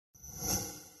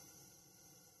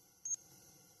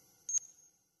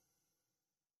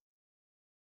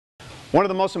One of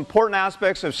the most important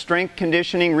aspects of strength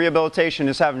conditioning rehabilitation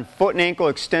is having foot and ankle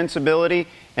extensibility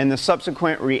and the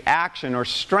subsequent reaction or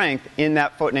strength in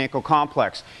that foot and ankle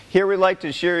complex. Here we'd like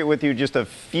to share with you just a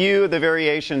few of the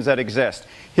variations that exist.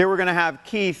 Here we're going to have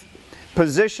Keith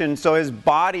positioned so his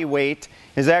body weight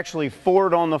is actually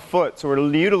forward on the foot. So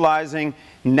we're utilizing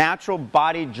natural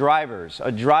body drivers.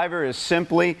 A driver is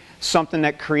simply something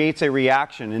that creates a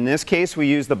reaction. In this case, we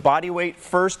use the body weight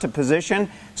first to position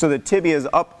so the tibia is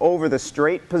up over the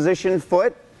straight positioned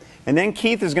foot. And then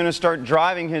Keith is going to start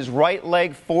driving his right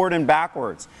leg forward and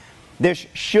backwards. This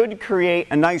should create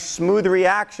a nice smooth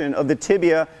reaction of the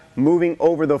tibia moving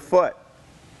over the foot.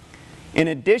 In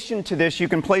addition to this, you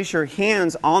can place your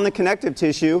hands on the connective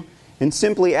tissue and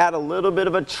simply add a little bit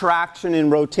of a traction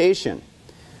and rotation.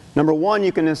 Number one,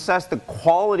 you can assess the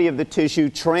quality of the tissue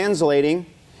translating,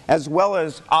 as well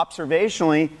as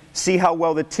observationally see how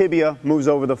well the tibia moves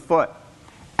over the foot.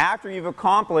 After you've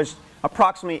accomplished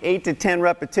approximately 8 to 10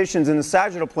 repetitions in the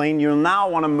sagittal plane, you'll now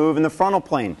want to move in the frontal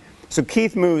plane. So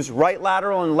Keith moves right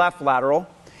lateral and left lateral,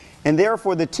 and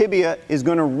therefore the tibia is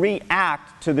going to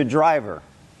react to the driver.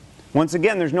 Once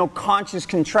again, there's no conscious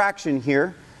contraction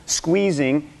here,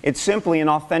 squeezing. It's simply an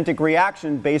authentic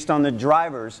reaction based on the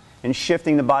drivers and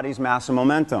shifting the body's mass and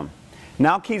momentum.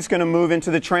 Now Keith's going to move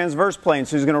into the transverse plane,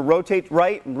 so he's going to rotate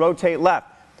right and rotate left.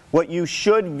 What you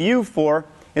should view for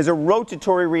is a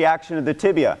rotatory reaction of the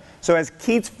tibia. So as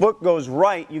Keith's foot goes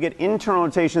right, you get internal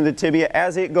rotation of the tibia.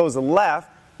 As it goes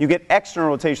left, you get external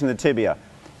rotation of the tibia.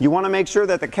 You want to make sure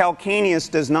that the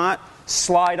calcaneus does not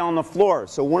slide on the floor.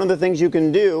 So one of the things you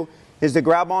can do is to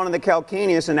grab onto the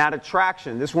calcaneus and add a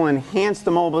traction. This will enhance the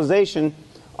mobilization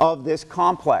of this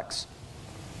complex.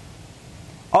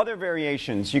 Other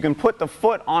variations, you can put the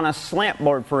foot on a slant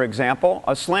board, for example.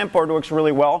 A slant board works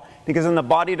really well because then the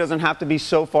body doesn't have to be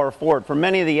so far forward. For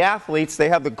many of the athletes, they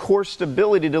have the core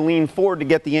stability to lean forward to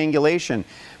get the angulation.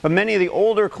 But many of the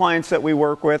older clients that we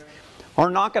work with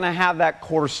are not going to have that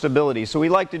core stability. So what we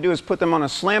like to do is put them on a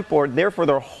slant board, therefore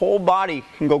their whole body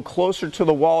can go closer to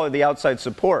the wall or the outside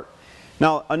support.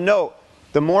 Now, a note,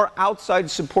 the more outside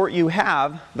support you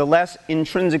have, the less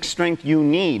intrinsic strength you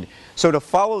need. So to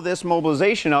follow this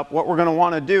mobilization up, what we're going to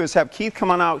want to do is have Keith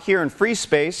come on out here in free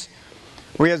space,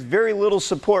 where he has very little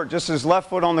support, just his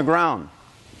left foot on the ground.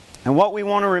 And what we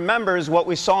want to remember is what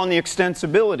we saw in the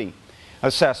extensibility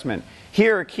assessment.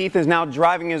 Here, Keith is now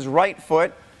driving his right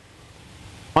foot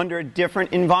under a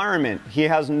different environment. He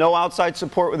has no outside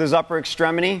support with his upper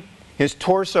extremity. His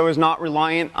torso is not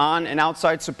reliant on an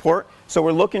outside support. So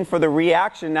we're looking for the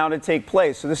reaction now to take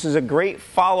place. So this is a great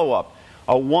follow-up,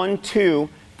 a 1-2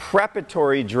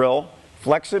 preparatory drill,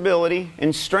 flexibility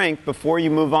and strength before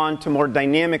you move on to more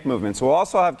dynamic movements. We'll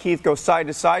also have Keith go side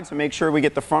to side to make sure we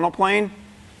get the frontal plane.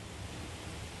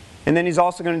 And then he's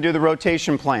also going to do the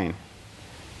rotation plane.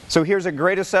 So here's a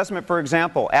great assessment, for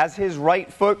example. As his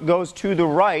right foot goes to the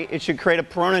right, it should create a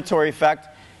pronatory effect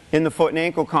in the foot and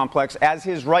ankle complex. As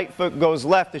his right foot goes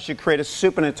left, it should create a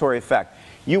supinatory effect.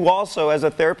 You also, as a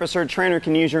therapist or a trainer,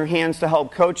 can use your hands to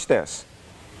help coach this.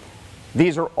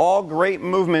 These are all great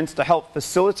movements to help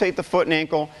facilitate the foot and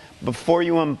ankle before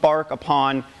you embark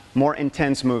upon more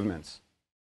intense movements.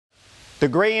 The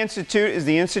Gray Institute is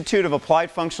the Institute of Applied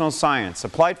Functional Science.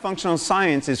 Applied Functional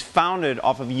Science is founded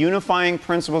off of unifying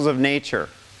principles of nature.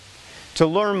 To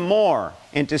learn more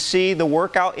and to see the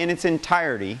workout in its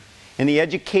entirety and the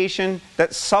education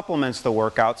that supplements the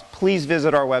workouts, please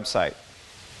visit our website.